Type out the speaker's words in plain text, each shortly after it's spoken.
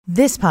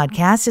This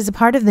podcast is a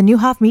part of the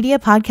Newhoff Media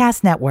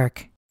Podcast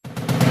Network.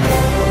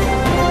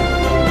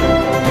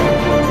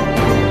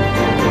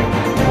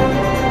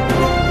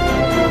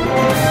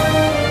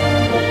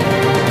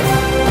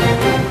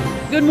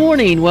 Good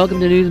morning. Welcome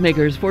to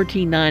Newsmakers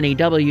 1490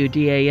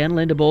 WDAN.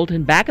 Linda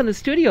Bolton back in the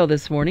studio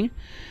this morning.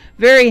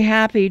 Very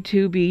happy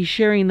to be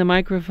sharing the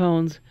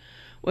microphones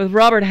with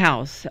Robert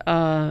Hous.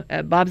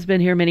 Bob's been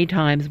here many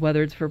times,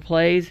 whether it's for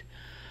plays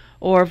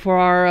or for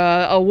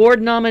our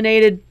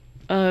award-nominated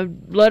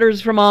Letters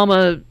from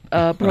Alma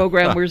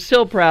program we're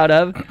still proud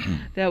of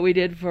that we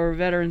did for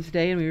Veterans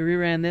Day, and we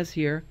reran this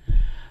year.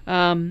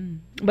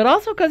 But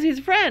also because he's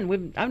a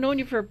friend. I've known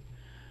you for,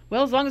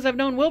 well, as long as I've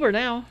known Wilbur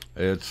now.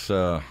 It's,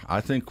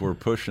 I think we're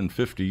pushing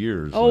 50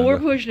 years. Oh, Linda. We're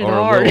pushing it or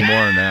hard. Or a little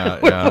more now.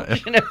 We're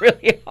pushing it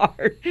really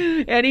hard.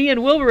 And he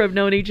and Wilbur have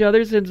known each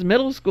other since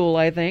middle school,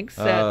 I think,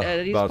 at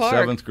East about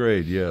Park. 7th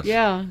grade, yes.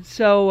 Yeah,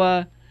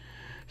 so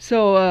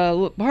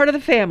part of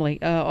the family.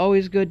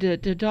 Always good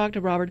to talk to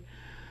Robert.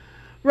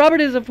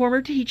 Robert is a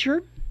former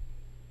teacher,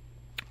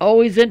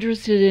 always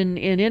interested in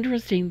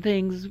interesting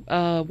things.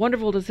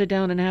 Wonderful to sit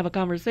down and have a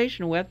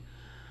conversation with,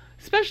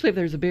 especially if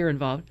there's a beer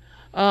involved.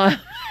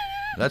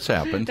 That's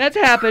happened. That's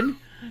happened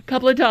a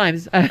couple of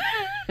times.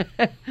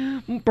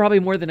 Probably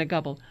more than a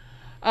couple.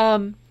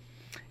 And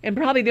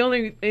probably the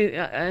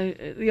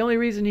only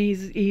reason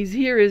he's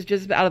here is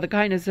just out of the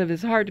kindness of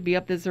his heart to be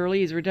up this early.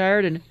 He's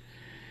retired, and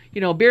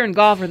beer and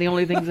golf are the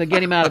only things that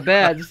get him out of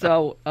bed.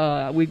 So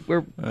we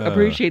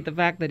appreciate the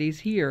fact that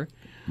he's here.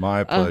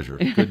 My pleasure.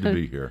 Good to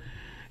be here.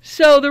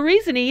 So the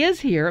reason he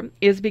is here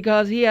is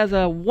because he has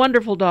a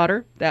wonderful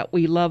daughter that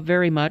we love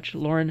very much,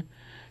 Lauren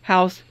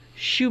Hous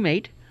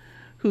Shoemate,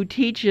 who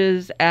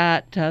teaches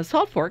at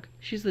Salt Fork.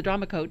 She's the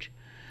drama coach.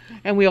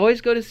 And we always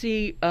go to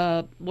see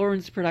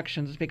Lauren's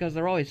productions because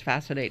they're always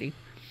fascinating.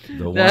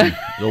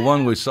 The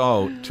one we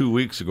saw 2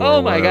 weeks ago.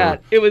 Oh my God,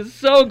 it was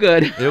so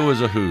good. It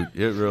was a hoot.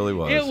 It really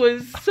was. It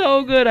was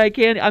so good.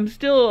 I'm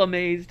still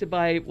amazed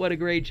by what a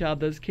great job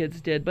those kids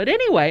did. But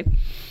anyway,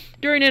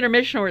 during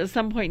intermission or at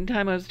some point in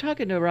time, I was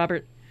talking to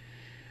Robert.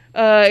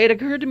 It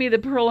occurred to me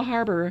that Pearl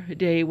Harbor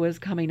Day was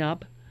coming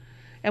up,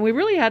 and we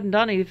really hadn't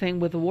done anything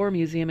with the War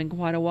Museum in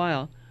quite a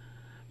while.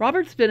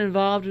 Robert's been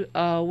involved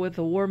with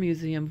the War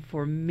Museum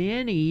for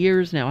many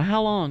years now.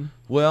 How long?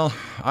 Well,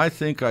 I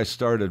think I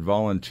started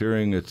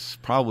volunteering. It's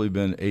probably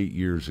been 8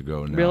 years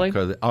ago now. Really?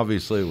 Because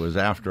obviously it was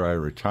after I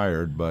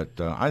retired, but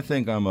I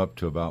think I'm up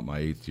to about my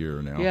 8th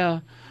year now. Yeah.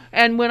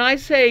 And when I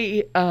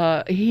say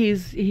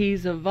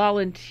he's a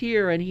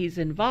volunteer and he's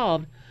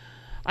involved,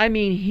 I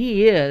mean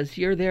he is.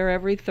 You're there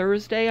every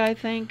Thursday, I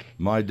think?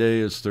 My day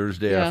is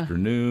Thursday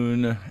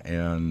afternoon,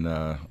 and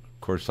of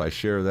course, I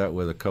share that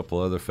with a couple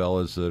other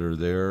fellas that are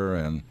there.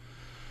 And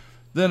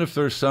then if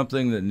there's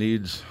something that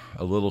needs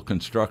a little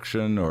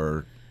construction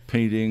or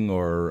painting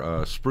or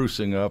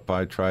sprucing up,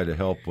 I try to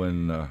help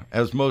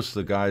as most of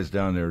the guys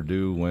down there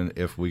do,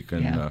 if we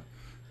can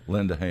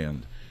lend a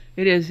hand.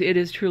 It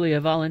is truly a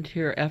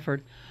volunteer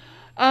effort.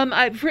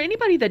 For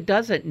anybody that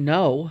doesn't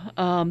know,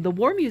 the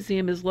War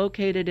Museum is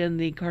located in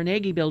the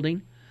Carnegie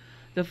Building,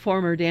 the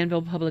former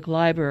Danville Public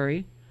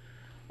Library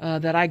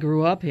that I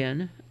grew up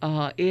in.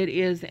 It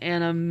is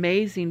an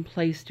amazing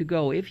place to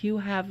go. If you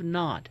have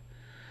not,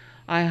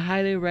 I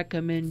highly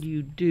recommend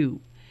you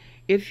do.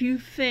 If you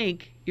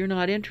think you're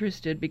not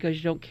interested because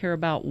you don't care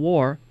about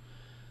war,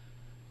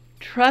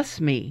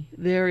 trust me,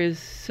 there is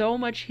so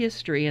much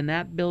history in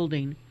that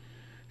building,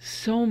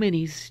 so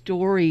many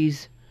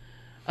stories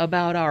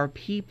about our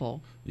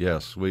people.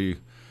 Yes,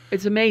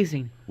 it's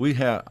amazing.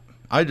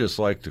 I just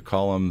like to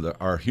call them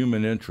our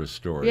human interest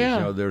stories.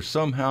 Yeah. They're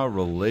somehow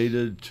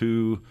related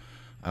to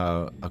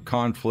a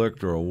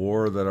conflict or a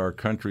war that our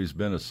country's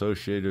been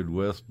associated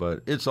with,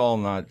 but it's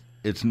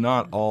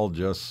not all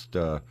just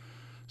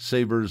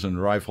sabers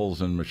and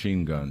rifles and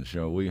machine guns.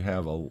 We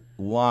have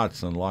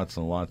lots and lots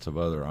and lots of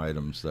other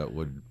items that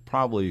would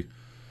probably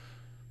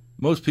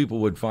most people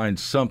would find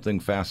something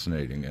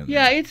fascinating in.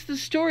 Yeah, it's the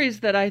stories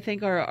that I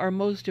think are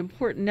most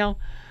important. Now,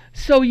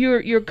 so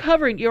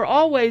you're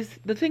always,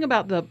 the thing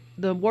about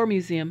the War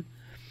Museum,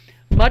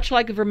 much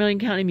like the Vermilion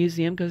County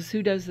Museum, because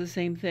Hous does the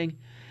same thing,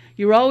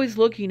 you're always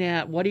looking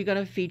at what are you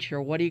going to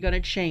feature, what are you going to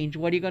change,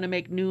 what are you going to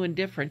make new and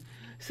different,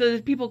 so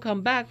that people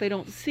come back, they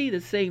don't see the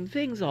same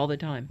things all the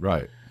time.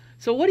 Right.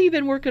 So what have you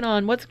been working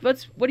on? What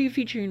are you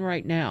featuring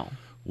right now?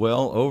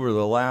 Well,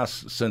 over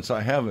since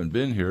I haven't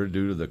been here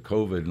due to the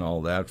COVID and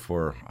all that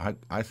for,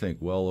 I think,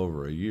 well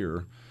over a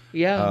year,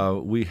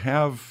 we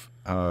have,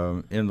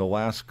 in the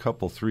last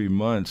 3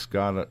 months,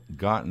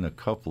 gotten a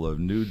couple of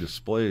new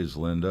displays,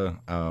 Linda,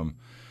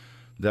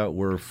 that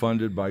were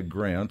funded by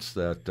grants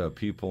that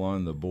people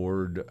on the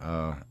board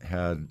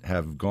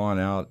have gone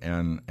out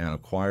and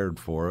acquired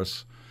for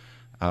us.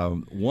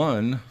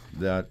 One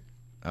that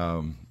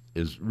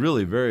is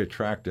really very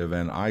attractive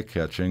and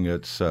eye-catching.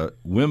 It's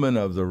Women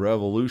of the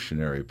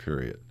Revolutionary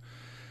Period.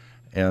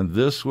 And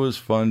this was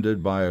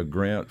funded by a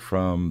grant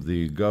from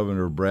the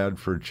Governor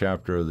Bradford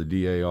chapter of the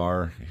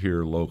DAR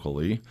here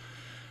locally.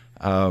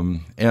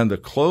 And the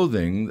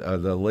clothing,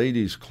 the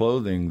ladies'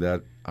 clothing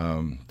that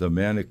the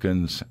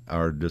mannequins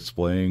are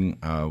displaying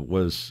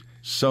was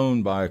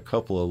sewn by a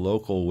couple of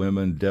local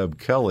women, Deb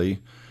Kelly,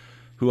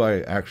 who I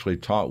actually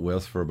taught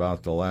with for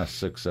about the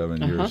last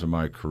 6-7 years of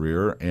my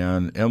career,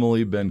 and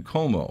Emily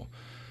Bencomo.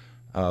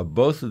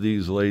 Both of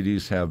these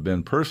ladies have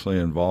been personally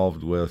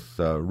involved with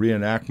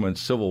reenactment,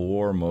 Civil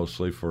War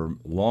mostly, for a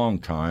long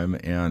time,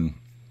 and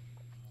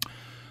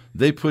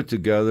they put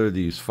together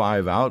these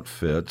 5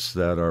 outfits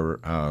that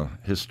are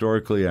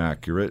historically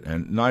accurate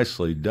and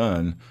nicely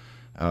done.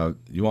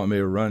 You want me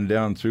to run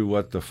down through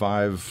what the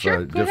 5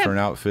 different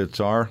outfits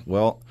are?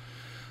 Well,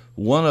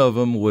 one of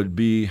them would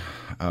be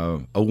a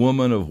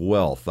woman of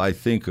wealth. I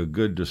think a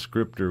good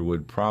descriptor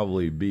would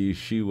probably be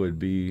she would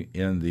be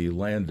in the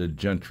landed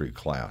gentry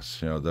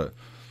class. The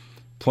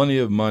plenty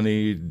of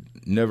money,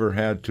 never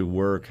had to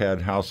work,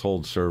 had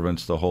household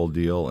servants, the whole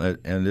deal.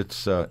 And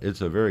it's a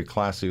very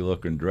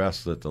classy-looking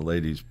dress that the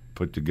ladies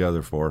put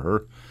together for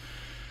her.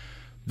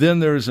 Then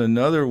there's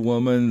another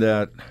woman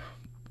that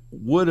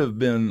would have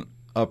been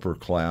upper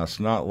class,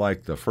 not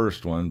like the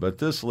first one, but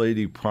this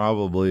lady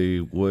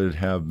probably would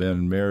have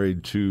been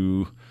married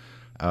to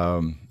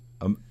a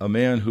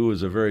man who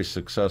was a very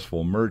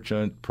successful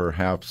merchant,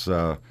 perhaps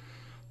a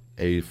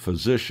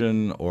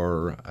physician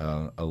or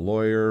a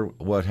lawyer,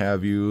 what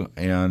have you,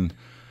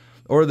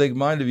 or they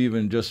might have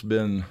even just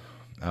been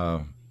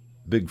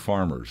big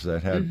farmers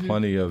that had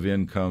plenty of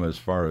income as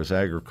far as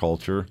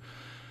agriculture.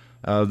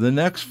 The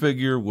next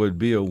figure would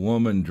be a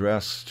woman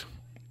dressed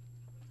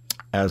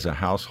as a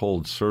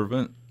household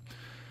servant.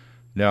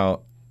 Now,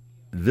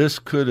 this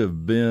could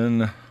have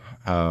been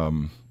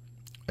an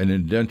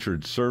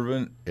indentured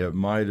servant. It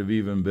might have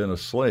even been a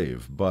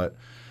slave, but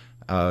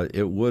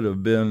it would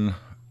have been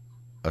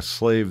a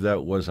slave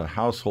that was a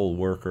household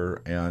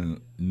worker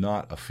and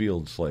not a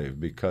field slave,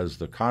 because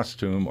the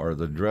costume or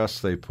the dress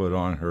they put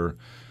on her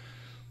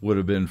would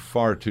have been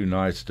far too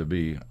nice to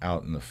be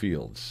out in the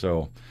fields.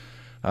 So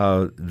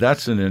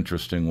that's an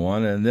interesting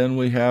one. And then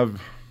we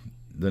have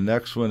the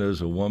next one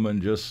is a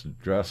woman just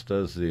dressed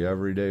as the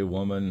everyday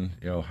woman,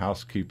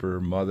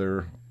 housekeeper,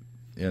 mother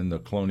in the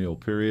colonial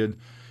period.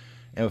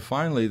 And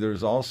finally,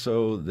 there's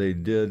also, they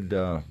did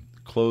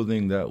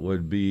clothing that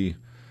would be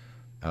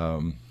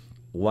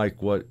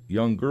like what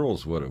young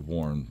girls would have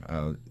worn,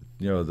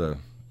 the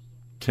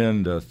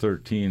 10 to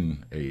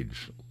 13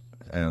 age.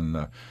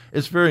 And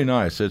it's very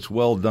nice. It's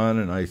well done,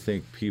 and I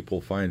think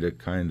people find it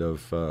kind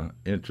of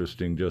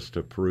interesting just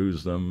to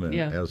peruse them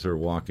as they're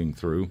walking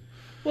through.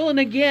 Well, and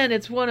again,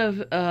 it's one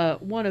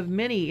of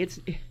many. It's,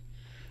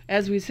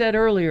 as we said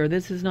earlier,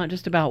 this is not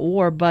just about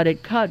war, but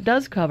it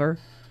does cover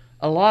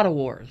a lot of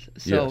wars.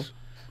 So, yes.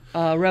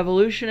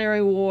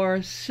 Revolutionary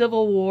War,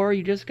 Civil War.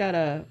 You just got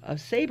a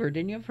saber,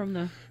 didn't you, from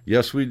the?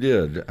 Yes, we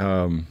did.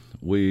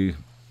 We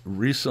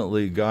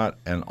recently got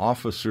an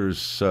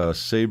officer's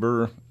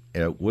saber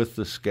with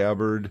the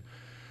scabbard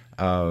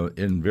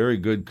in very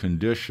good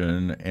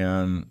condition,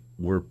 and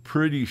we're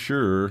pretty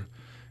sure.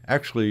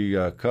 Actually,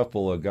 a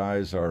couple of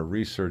guys are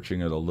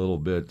researching it a little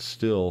bit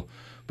still,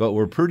 but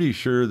we're pretty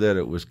sure that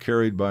it was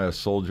carried by a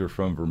soldier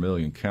from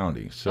Vermilion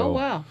County. So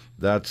wow.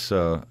 That's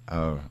that's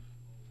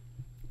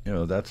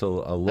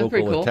a local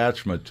cool.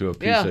 attachment to a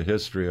piece of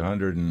history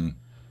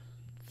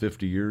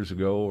 150 years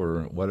ago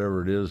or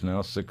whatever it is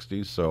now,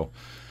 60. So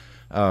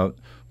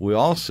we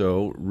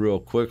also, real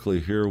quickly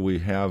here, we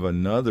have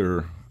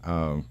another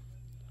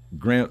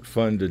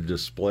grant-funded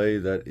display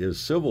that is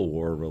Civil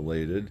War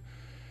related.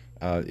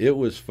 It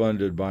was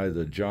funded by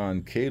the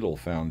John Cadle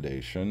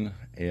Foundation,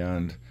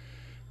 and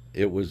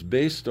it was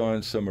based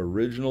on some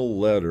original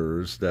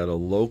letters that a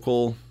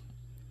local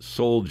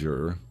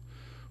soldier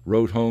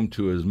wrote home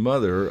to his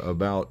mother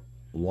about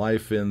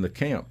life in the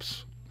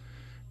camps.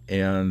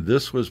 And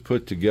this was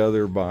put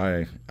together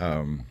by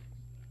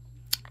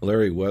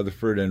Larry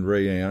Weatherford and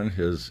Rayanne,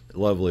 his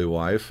lovely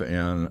wife,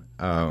 and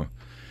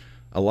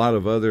a lot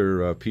of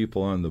other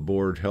people on the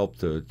board helped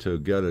to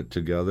get it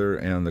together.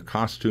 And the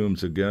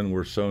costumes, again,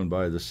 were sewn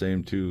by the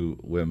same 2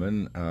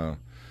 women,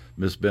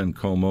 Miss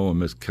Bencomo and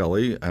Miss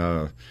Kelly.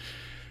 And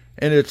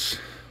it's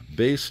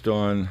based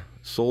on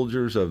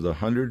soldiers of the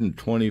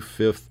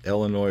 125th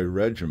Illinois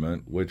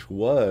Regiment, which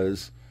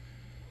was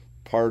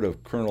part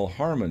of Colonel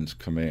Harmon's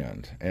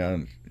command.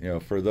 And,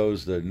 for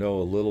those that know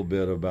a little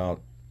bit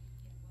about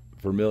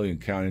Vermilion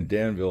County and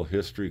Danville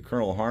history,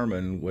 Colonel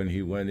Harmon, when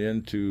he went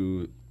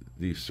into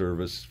the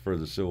service for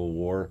the Civil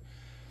War,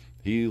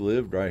 he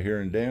lived right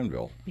here in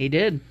Danville. He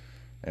did.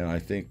 And I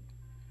think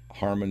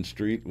Harmon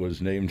Street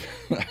was named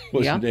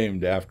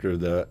named after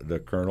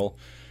the colonel.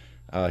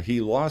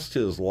 He lost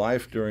his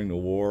life during the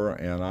war,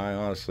 and I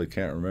honestly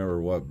can't remember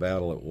what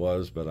battle it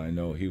was, but I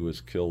know he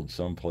was killed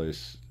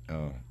someplace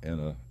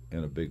in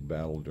a big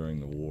battle during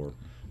the war.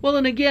 Well,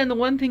 and again, the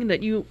one thing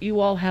that you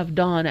all have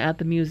done at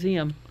the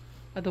museum,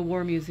 at the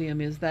War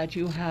Museum, is that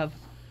you have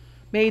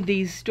made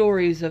these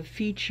stories a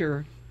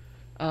feature.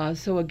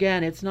 So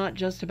again, it's not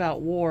just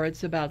about war,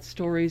 it's about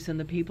stories and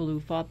the people who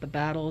fought the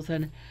battles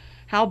and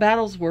how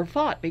battles were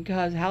fought,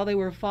 because how they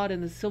were fought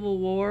in the Civil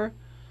War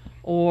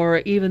or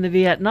even the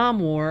Vietnam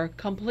War,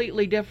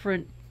 completely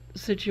different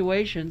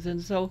situations.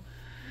 And so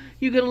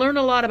you can learn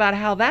a lot about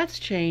how that's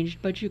changed,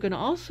 but you can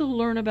also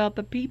learn about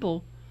the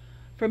people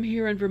from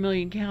here in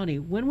Vermilion County.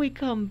 When we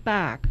come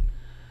back,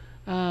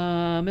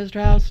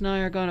 Mr. Hous and I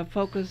are going to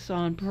focus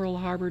on Pearl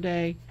Harbor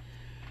Day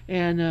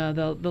and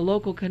the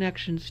local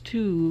connections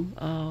to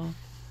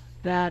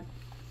that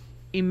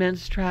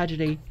immense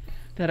tragedy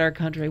that our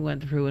country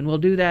went through. And we'll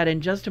do that in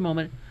just a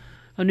moment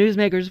on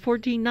Newsmakers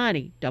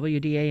 1490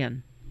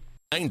 WDAN.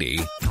 90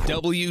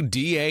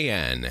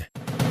 WDAN.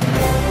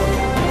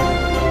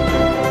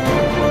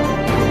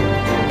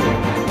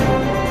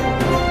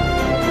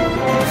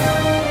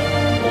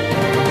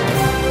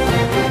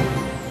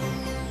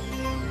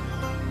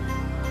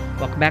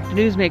 Welcome back to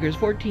Newsmakers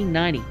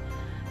 1490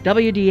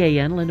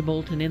 WDAN. Linda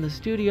Bolton in the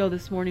studio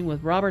this morning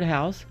with Robert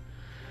Hous,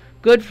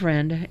 good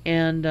friend,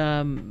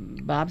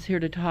 and Bob's here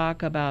to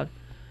talk about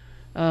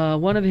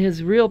one of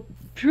his real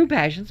true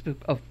passions,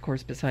 of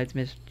course, besides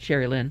Miss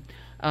Sherry Lynn.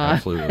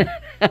 Absolutely.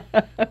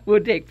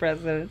 Would take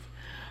precedence.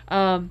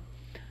 The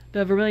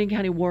Vermilion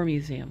County War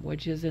Museum,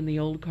 which is in the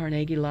old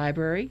Carnegie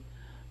Library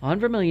on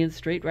Vermilion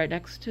Street, right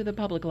next to the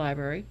public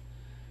library.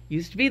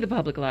 Used to be the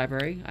public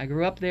library. I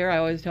grew up there. I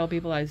always tell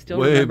people I still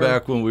remember. Way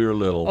back when we were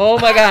little. Oh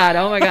my God,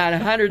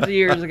 hundreds of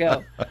years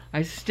ago.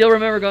 I still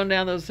remember going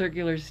down those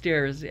circular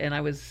stairs, and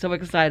I was so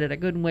excited. I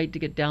couldn't wait to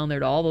get down there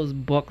to all those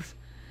books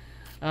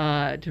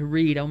to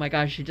read. Oh my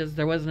gosh,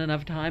 there wasn't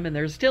enough time, and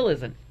there still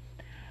isn't.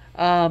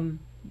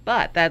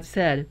 But that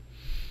said,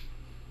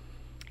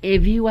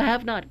 if you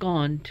have not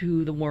gone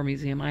to the War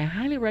Museum, I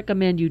highly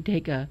recommend you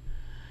take a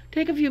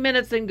few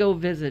minutes and go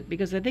visit,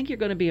 because I think you're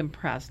going to be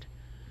impressed.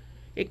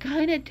 It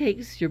kind of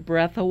takes your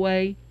breath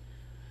away,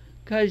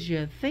 because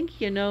you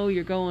think you know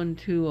you're going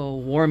to a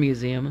war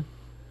museum,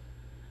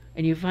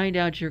 and you find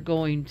out you're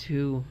going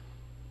to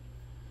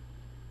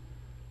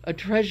a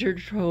treasure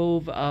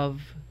trove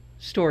of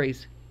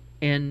stories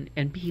and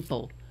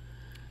people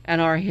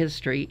and our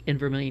history in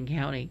Vermilion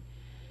County,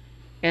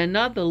 and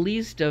not the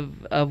least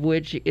of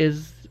which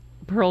is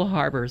Pearl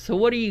Harbor. So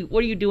what are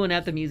you doing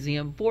at the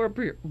museum for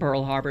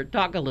Pearl Harbor?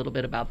 Talk a little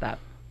bit about that.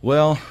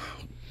 Well,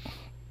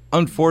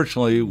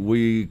 unfortunately,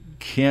 we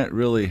can't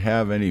really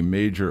have any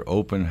major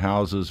open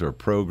houses or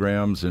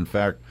programs. In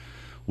fact,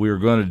 we were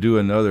going to do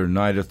another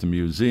night at the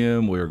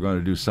museum. We were going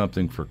to do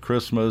something for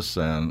Christmas,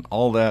 and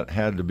all that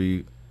had to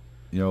be,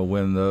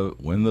 when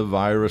the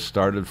virus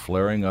started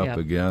flaring up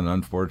again.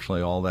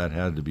 Unfortunately, all that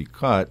had to be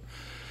cut.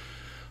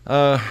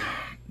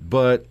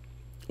 But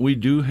we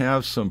do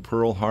have some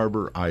Pearl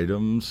Harbor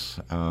items,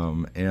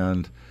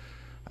 and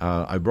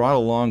I brought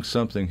along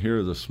something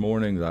here this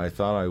morning that I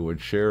thought I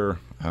would share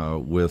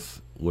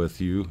with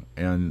you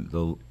and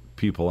the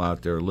people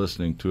out there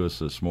listening to us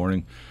this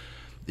morning.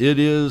 It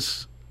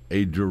is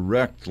a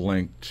direct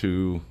link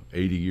to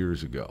 80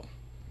 years ago.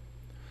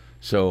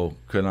 So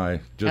can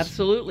I just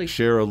Absolutely.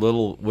 Share a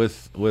little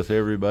with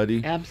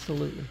everybody?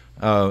 Absolutely.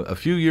 A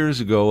few years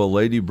ago, a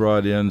lady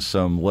brought in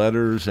some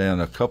letters and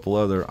a couple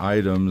other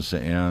items,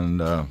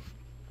 and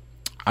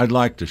I'd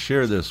like to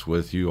share this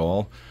with you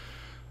all.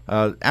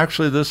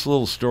 Actually, this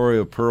little story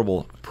of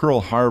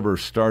Pearl Harbor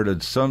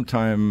started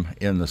sometime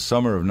in the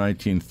summer of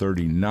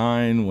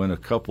 1939 when a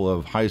couple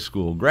of high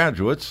school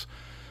graduates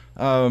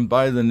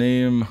by the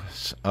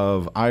names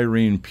of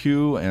Irene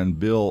Pugh and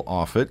Bill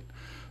Offutt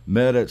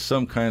met at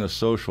some kind of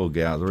social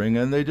gathering,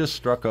 and they just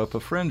struck up a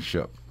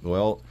friendship.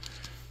 Well,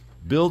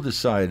 Bill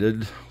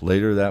decided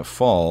later that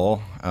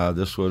fall,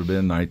 this would have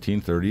been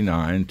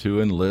 1939, to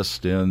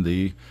enlist in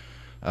the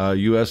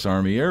U.S.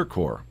 Army Air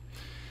Corps.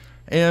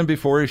 And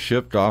before he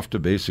shipped off to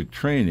basic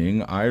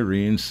training,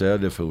 Irene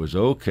said if it was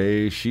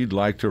okay, she'd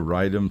like to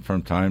write him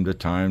from time to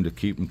time to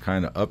keep him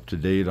kind of up to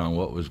date on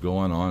what was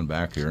going on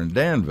back here in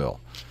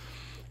Danville.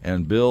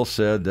 And Bill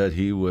said that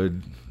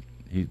he'd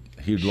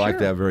Sure. like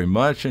that very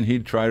much, and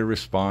he'd try to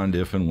respond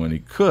if and when he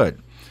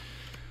could.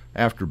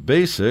 After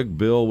basic,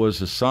 Bill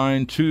was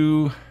assigned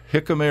to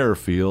Hickam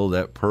Airfield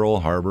at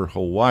Pearl Harbor,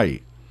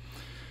 Hawaii.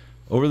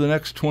 Over the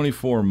next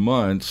 24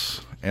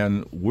 months,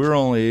 and we're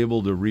only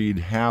able to read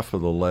half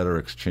of the letter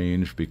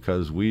exchange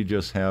because we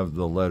just have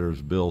the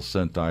letters Bill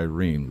sent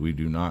Irene. We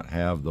do not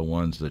have the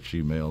ones that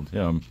she mailed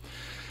him.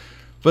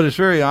 But it's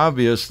very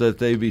obvious that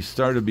they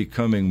started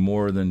becoming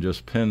more than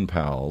just pen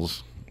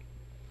pals.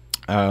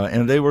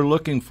 And they were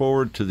looking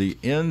forward to the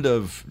end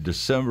of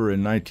December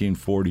in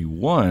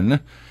 1941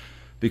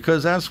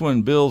 because that's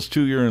when Bill's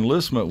 2-year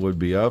enlistment would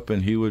be up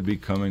and he would be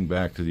coming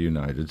back to the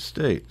United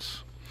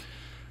States.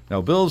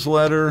 Now, Bill's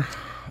letter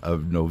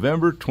of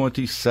November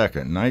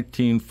 22nd,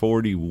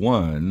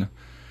 1941,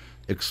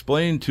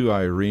 explained to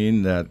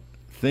Irene that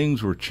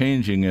things were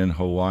changing in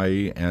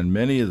Hawaii, and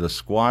many of the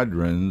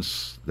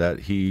squadrons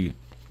that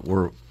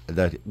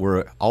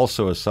were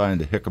also assigned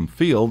to Hickam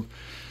Field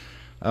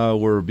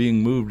were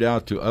being moved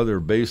out to other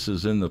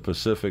bases in the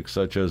Pacific,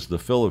 such as the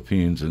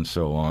Philippines and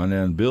so on.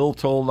 And Bill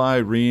told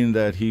Irene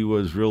that he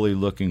was really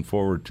looking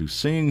forward to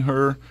seeing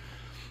her,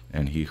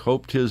 and he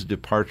hoped his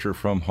departure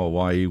from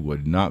Hawaii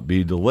would not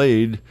be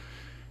delayed,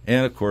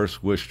 and of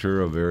course wished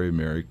her a very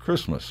Merry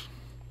Christmas.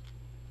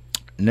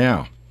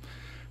 Now,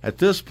 At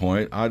this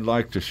point, I'd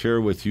like to share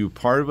with you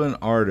part of an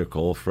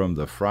article from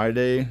the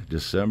Friday,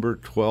 December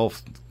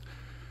 12th,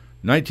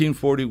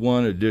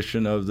 1941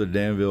 edition of the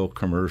Danville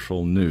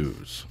Commercial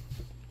News.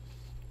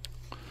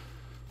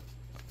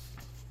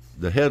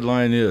 The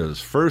headline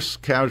is,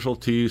 First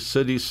Casualty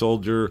City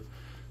Soldier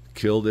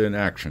Killed in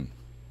Action.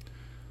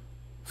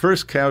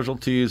 First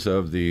casualties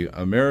of the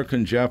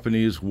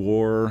American-Japanese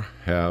War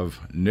have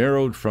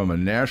narrowed from a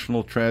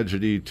national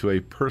tragedy to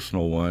a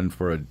personal one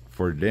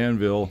for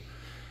Danville,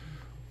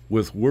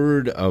 with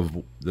word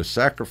of the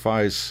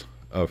sacrifice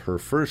of her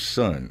first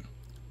son,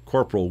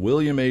 Corporal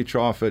William H.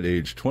 Offutt,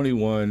 age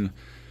 21,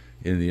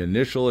 in the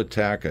initial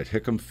attack at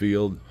Hickam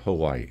Field,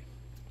 Hawaii.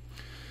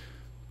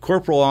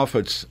 Corporal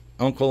Offutt's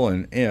uncle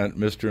and aunt,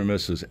 Mr. and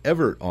Mrs.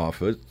 Everett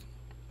Offutt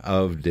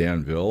of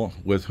Danville,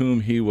 with whom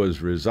he was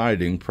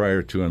residing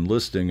prior to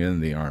enlisting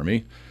in the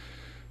Army,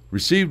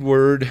 received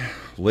word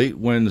late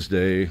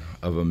Wednesday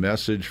of a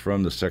message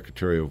from the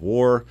Secretary of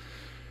War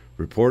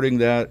reporting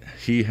that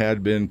he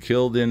had been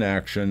killed in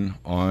action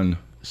on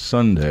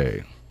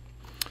Sunday.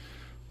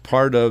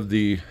 Part of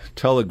the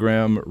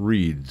telegram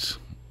reads,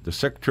 "The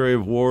Secretary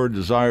of War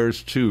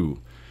desires to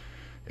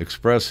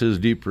express his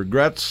deep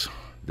regrets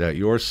that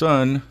your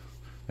son,"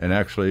 and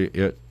actually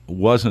it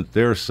wasn't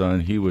their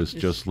son, he was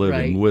just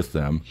living with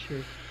them.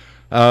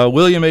 Sure.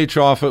 William H.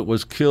 Offutt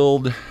was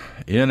killed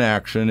in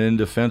action in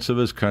defense of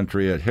his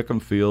country at Hickam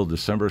Field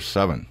December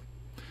 7.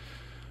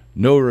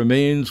 No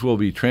remains will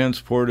be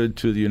transported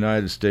to the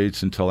United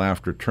States until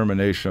after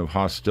termination of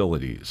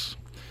hostilities.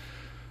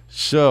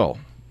 So,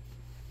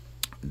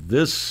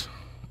 this,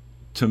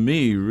 to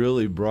me,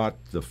 really brought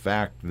the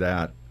fact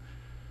that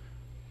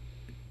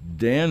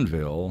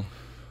Danville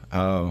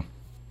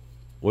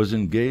was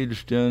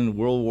engaged in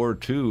World War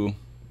II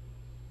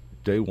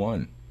day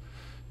one.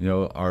 You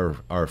know,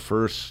 our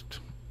first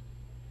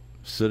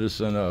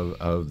citizen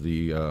of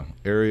the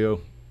area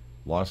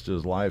lost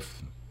his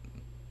life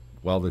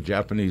while the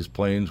Japanese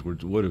planes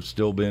would have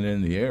still been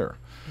in the air.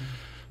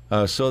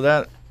 So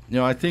that, you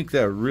know, I think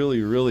that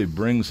really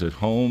brings it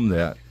home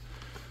that,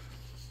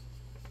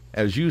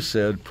 as you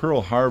said,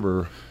 Pearl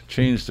Harbor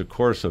changed the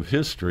course of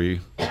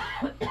history,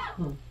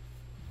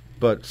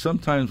 but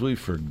sometimes we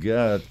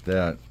forget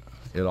that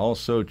it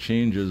also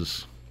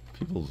changes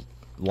people's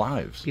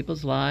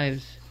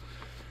lives.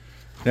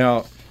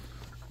 Now,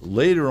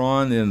 later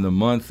on in the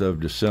month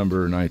of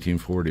December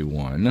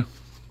 1941,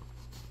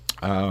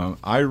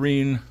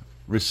 Irene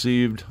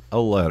received a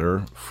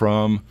letter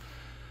from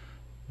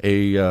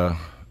a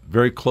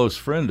very close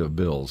friend of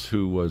Bill's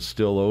who was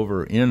still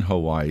over in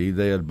Hawaii.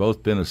 They had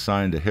both been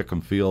assigned to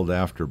Hickam Field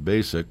after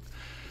basic.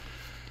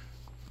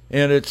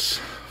 And it's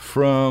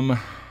from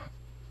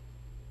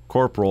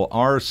Corporal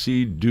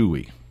R.C.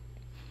 Dewey.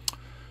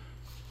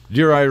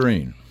 Dear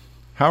Irene,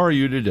 how are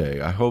you today?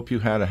 I hope you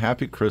had a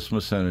happy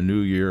Christmas and a new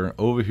year.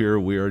 Over here,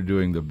 we are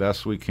doing the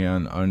best we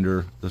can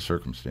under the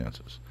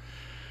circumstances.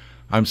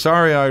 I'm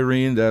sorry,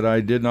 Irene, that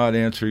I did not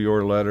answer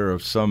your letter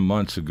of some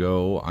months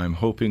ago. I'm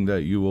hoping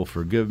that you will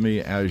forgive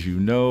me. As you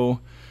know,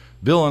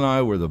 Bill and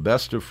I were the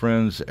best of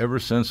friends ever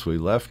since we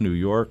left New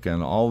York,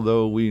 and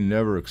although we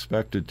never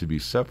expected to be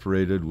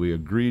separated, we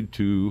agreed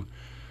to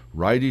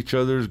write each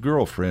other's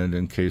girlfriend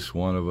in case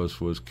one of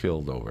us was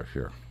killed over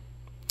here.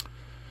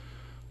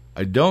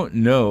 I didn't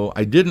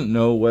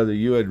know whether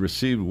you had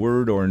received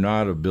word or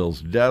not of Bill's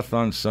death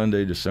on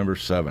Sunday, December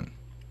 7.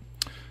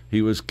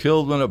 He was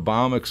killed when a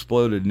bomb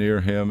exploded near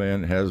him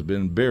and has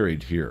been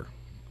buried here.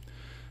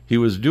 He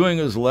was doing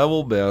his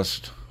level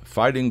best,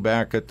 fighting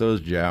back at those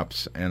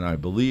Japs, and I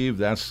believe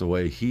that's the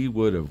way he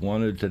would have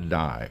wanted to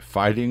die,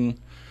 fighting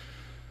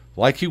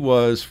like he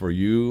was for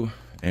you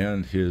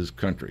and his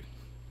country.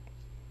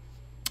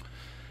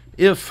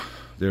 If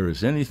there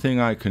is anything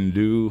I can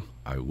do,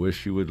 I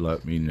wish you would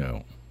let me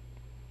know.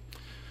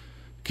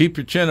 Keep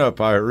your chin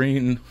up,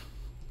 Irene,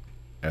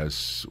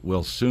 as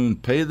we'll soon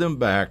pay them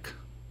back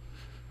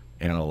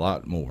and a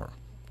lot more.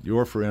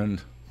 Your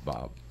friend,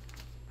 Bob.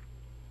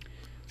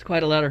 It's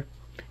quite a letter.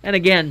 And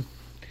again,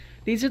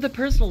 these are the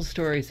personal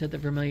stories at the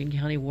Vermilion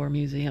County War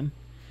Museum.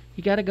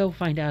 You got to go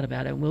find out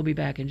about it. We'll be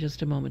back in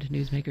just a moment to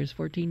Newsmakers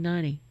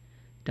 1490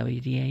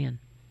 WDAN.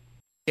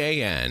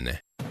 AN.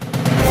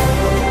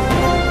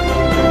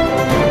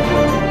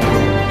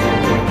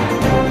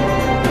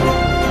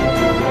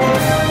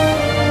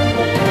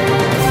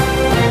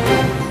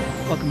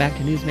 Welcome back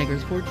to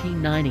Newsmakers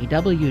 1490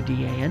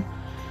 WDAN.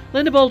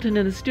 Linda Bolton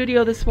in the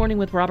studio this morning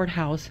with Robert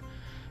Hous,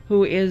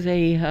 who is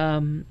a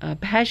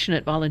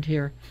passionate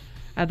volunteer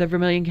at the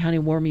Vermilion County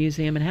War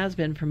Museum and has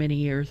been for many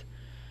years.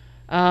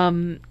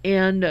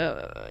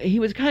 He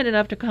was kind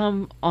enough to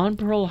come on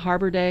Pearl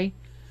Harbor Day,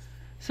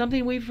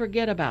 something we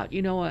forget about.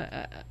 You know,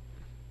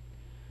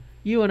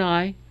 you and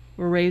I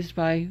were raised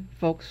by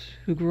folks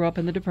who grew up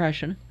in the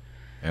Depression,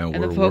 and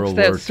the folks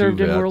that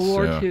served in World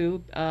War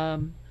II.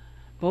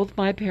 Both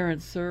my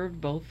parents served.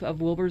 Both of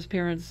Wilbur's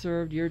parents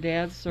served. Your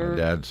dad served.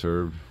 My dad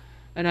served.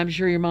 And I'm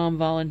sure your mom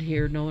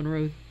volunteered, knowing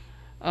Ruth.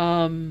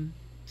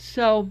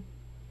 So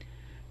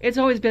it's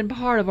always been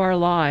part of our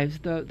lives,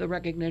 the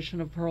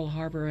recognition of Pearl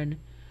Harbor. And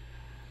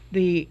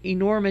the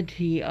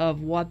enormity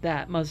of what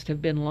that must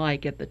have been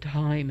like at the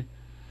time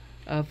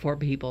for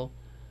people.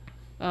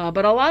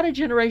 But a lot of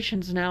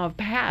generations now have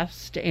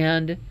passed,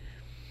 and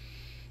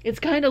it's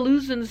kind of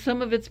losing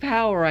some of its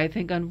power, I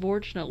think,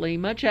 unfortunately,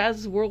 much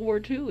as World War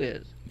II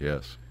is.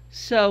 Yes.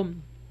 So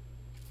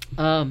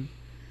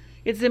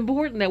it's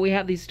important that we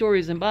have these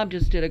stories, and Bob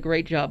just did a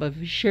great job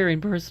of sharing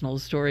personal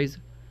stories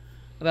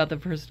about the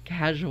first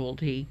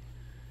casualty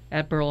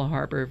at Pearl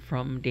Harbor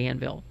from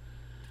Danville.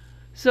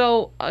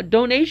 So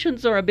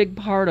donations are a big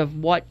part of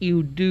what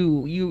you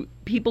do.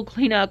 People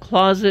clean out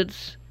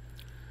closets,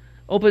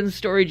 open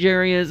storage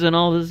areas, and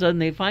all of a sudden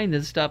they find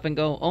this stuff and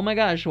go, oh my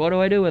gosh, what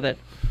do I do with it?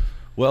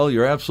 Well,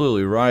 you're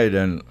absolutely right,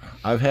 and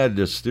I've had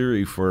this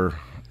theory for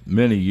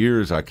many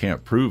years. I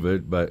can't prove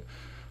it, but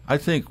I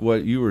think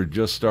what you were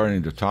just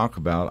starting to talk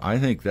about, I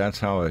think that's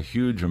how a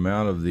huge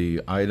amount of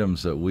the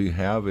items that we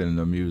have in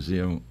the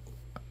museum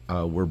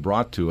were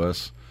brought to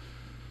us.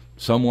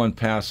 Someone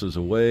passes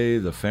away,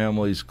 the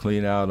families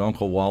clean out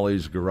Uncle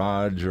Wally's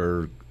garage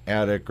or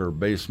attic or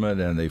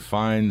basement, and they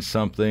find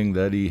something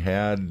that he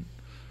had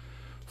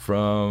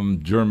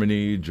from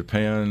Germany,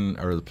 Japan,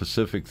 or the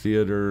Pacific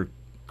Theater,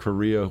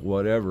 Korea,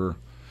 whatever.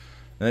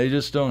 They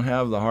just don't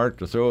have the heart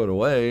to throw it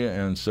away,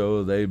 and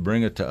so they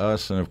bring it to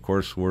us, and of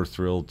course we're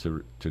thrilled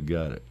to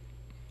get it.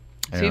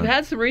 So you've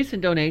had some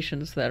recent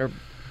donations that are...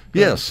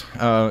 Yes.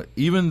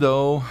 Even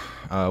though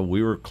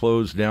we were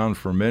closed down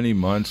for many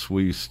months,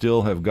 we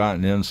still have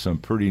gotten in some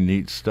pretty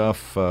neat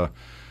stuff.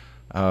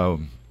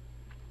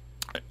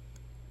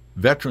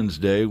 Veterans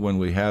Day, when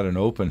we had an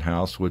open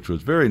house, which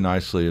was very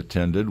nicely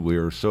attended, we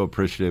were so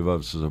appreciative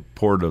of the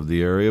support of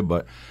the area,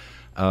 but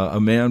a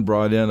man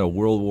brought in a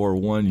World War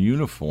I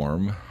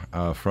uniform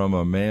from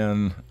a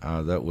man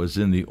that was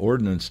in the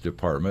Ordnance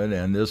Department,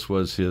 and this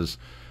was his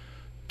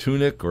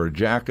tunic or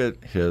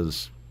jacket,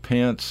 his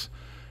pants,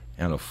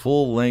 and a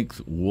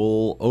full-length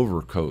wool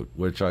overcoat,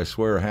 which I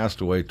swear has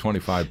to weigh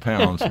 25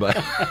 pounds. But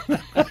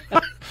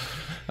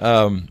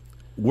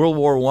World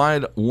War I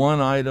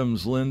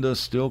items, Linda,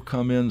 still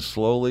come in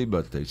slowly,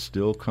 but they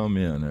still come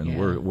in, and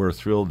we're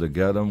thrilled to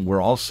get them.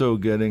 We're also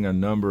getting a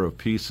number of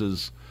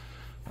pieces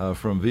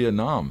from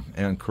Vietnam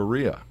and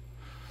Korea.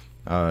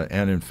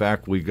 And in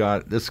fact, we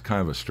got, this is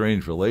kind of a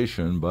strange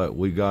relation, but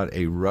we got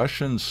a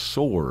Russian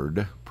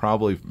sword,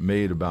 probably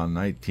made about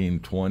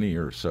 1920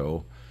 or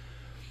so,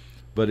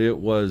 but it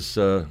was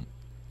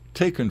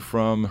taken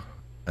from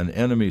an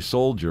enemy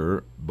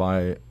soldier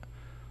by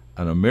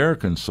an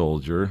American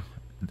soldier.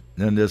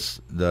 And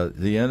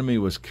the enemy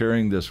was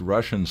carrying this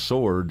Russian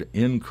sword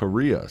in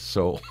Korea.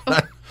 So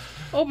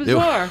oh,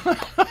 bizarre.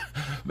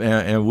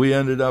 And we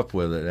ended up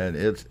with it, and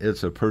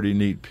it's a pretty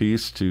neat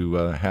piece to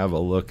have a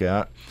look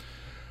at.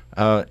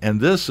 And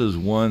this is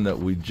one that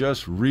we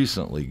just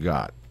recently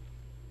got.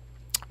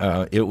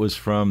 It was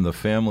from the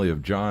family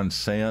of John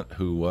Sant,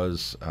 who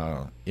was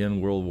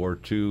in World War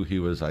II. He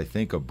was, I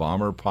think, a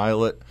bomber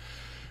pilot,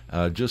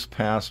 just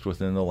passed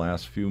within the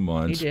last few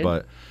months. He did.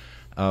 But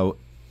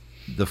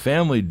the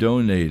family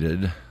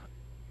donated,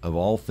 of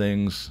all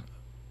things,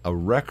 a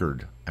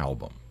record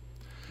album.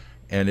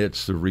 And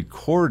it's the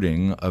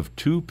recording of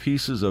two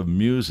pieces of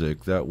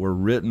music that were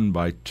written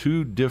by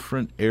two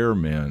different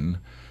airmen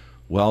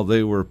while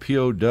they were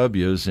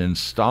POWs in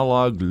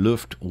Stalag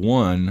Luft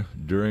I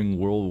during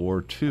World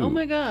War II. Oh,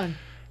 my God.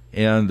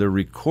 And the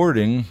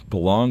recording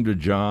belonged to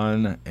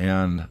John,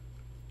 and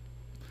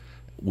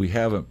we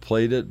haven't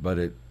played it, but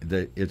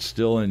it's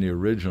still in the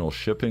original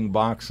shipping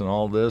box and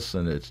all this,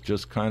 and it's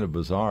just kind of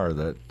bizarre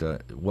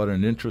that what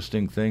an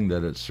interesting thing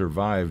that it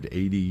survived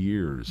 80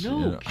 years.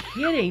 No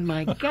kidding.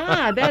 My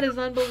God, that is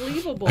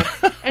unbelievable.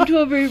 And to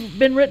have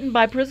been written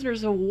by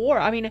prisoners of war.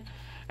 I mean,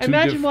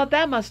 imagine what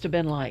that must have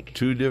been like.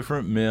 Two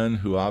different men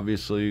who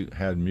obviously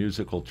had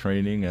musical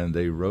training, and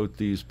they wrote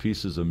these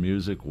pieces of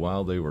music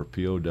while they were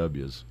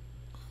POWs.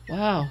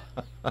 Wow.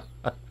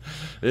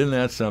 Isn't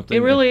that something?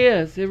 It really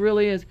is. It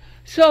really is.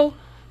 So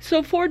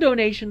for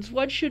donations,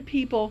 what should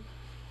people...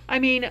 I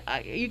mean,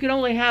 you can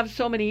only have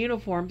so many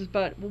uniforms,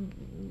 but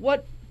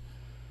what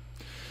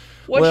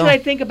should I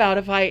think about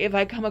if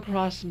I come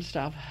across some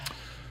stuff?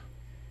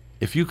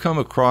 If you come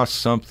across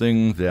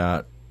something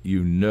that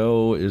you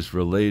know is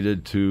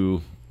related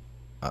to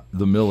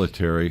the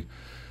military,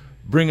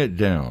 bring it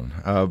down.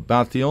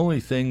 About the only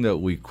thing that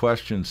we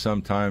question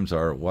sometimes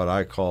are what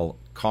I call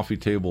coffee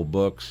table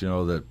books,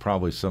 that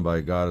probably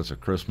somebody got as a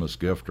Christmas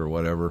gift or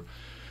whatever.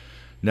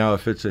 Now,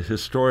 if it's a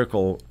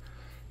historical,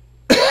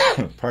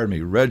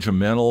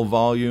 regimental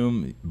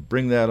volume,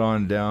 bring that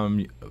on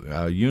down.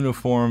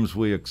 Uniforms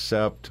we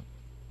accept.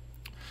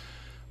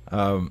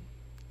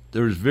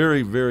 There's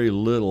very, very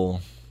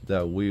little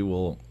that we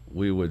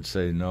would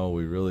say, no,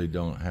 we really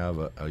don't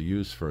have a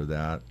use for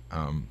that.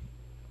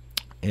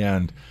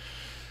 And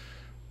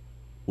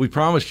we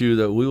promise you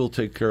that we will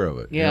take care of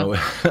it. Yeah,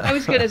 I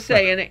was going to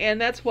say,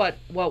 and that's what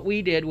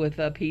we did with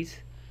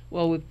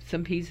with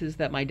some pieces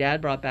that my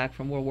dad brought back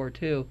from World War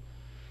II.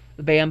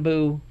 The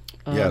bamboo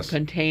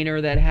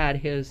container that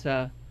had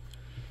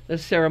the the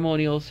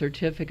ceremonial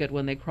certificate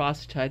when they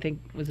crossed, I think,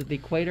 was it the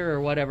equator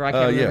or whatever? I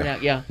can't remember now.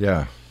 Yeah.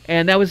 Yeah.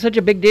 And that was such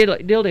a big deal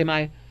to him.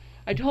 I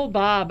told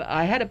Bob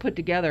I had it put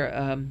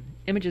together.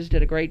 Images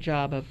did a great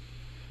job of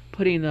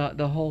putting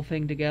the whole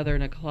thing together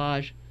in a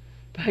collage.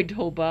 But I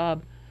told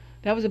Bob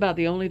that was about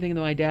the only thing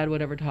that my dad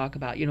would ever talk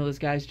about. You know, those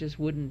guys just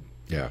wouldn't.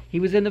 Yeah. He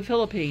was in the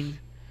Philippines,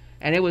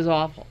 and it was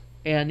awful.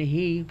 And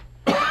he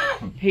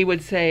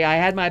would say, I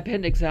had my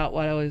appendix out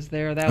while I was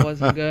there. That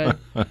wasn't good.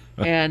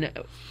 And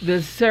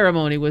the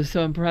ceremony was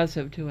so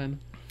impressive to him.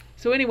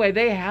 So anyway,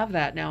 they have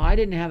that now. I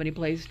didn't have any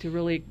place to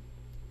really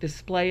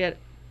display it.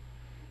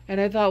 And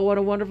I thought, what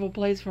a wonderful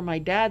place for my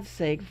dad's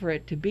sake for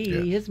it to be,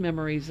 Yes. his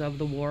memories of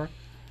the war.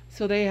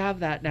 So they have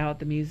that now at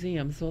the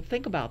museum. So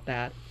think about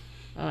that.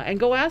 And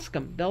go ask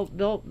them.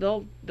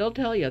 They'll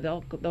tell you.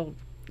 They'll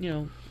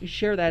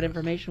share that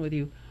information with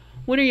you.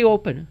 When are you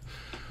open?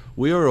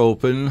 We are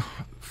open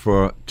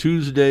for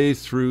Tuesday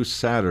through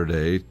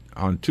Saturday.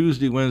 On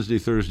Tuesday, Wednesday,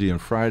 Thursday,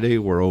 and Friday,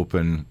 we're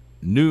open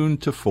noon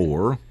to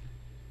 4.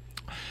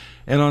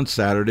 And on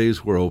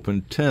Saturdays, we're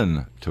open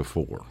 10 to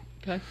 4.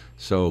 Okay.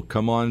 So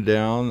come on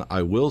down.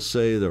 I will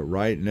say that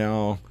right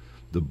now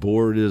the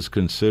board is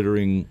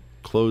considering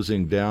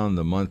closing down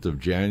the month of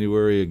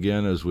January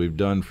again, as we've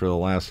done for the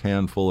last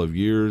handful of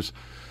years,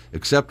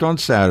 except on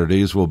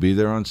Saturdays. We'll be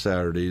there on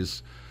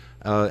Saturdays.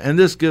 And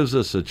this gives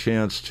us a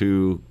chance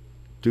to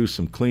do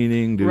some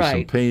cleaning, do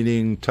some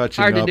painting,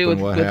 touching Hard up, to do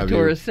and with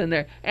tourists in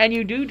there. And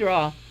you do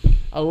draw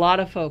a lot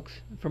of folks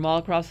from all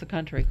across the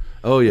country.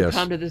 Oh, yes.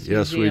 Come to this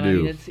Yes, museum. we do.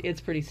 I mean, it's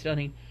pretty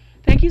stunning.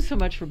 Thank you so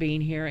much for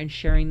being here and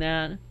sharing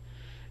that.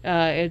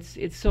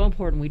 It's so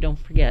important we don't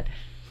forget.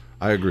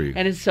 I agree.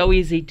 And it's so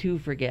easy to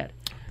forget.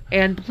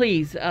 And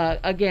please,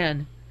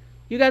 again,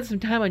 you got some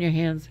time on your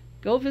hands.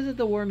 Go visit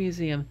the War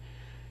Museum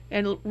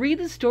and read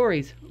the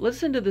stories.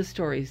 Listen to the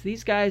stories.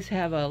 These guys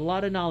have a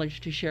lot of knowledge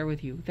to share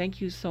with you.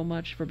 Thank you so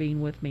much for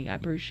being with me. I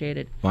appreciate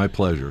it. My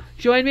pleasure.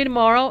 Join me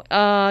tomorrow.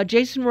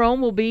 Jason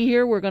Rome will be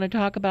here. We're going to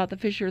talk about the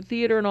Fisher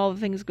Theater and all the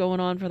things going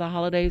on for the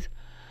holidays.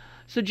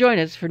 So join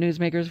us for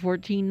Newsmakers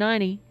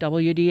 1490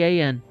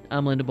 WDAN.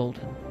 I'm Linda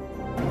Bolton.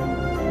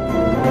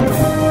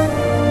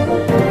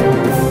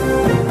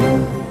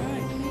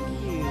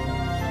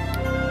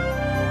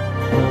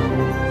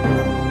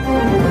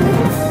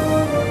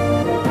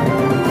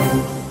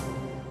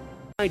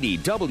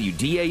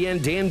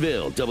 WDAN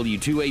Danville,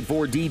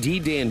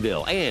 W284DD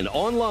Danville, and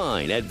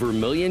online at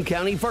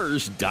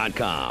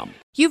VermilionCountyFirst.com.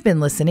 You've been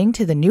listening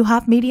to the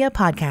Neuhoff Media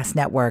Podcast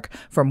Network.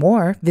 For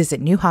more,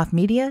 visit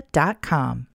neuhoffmedia.com.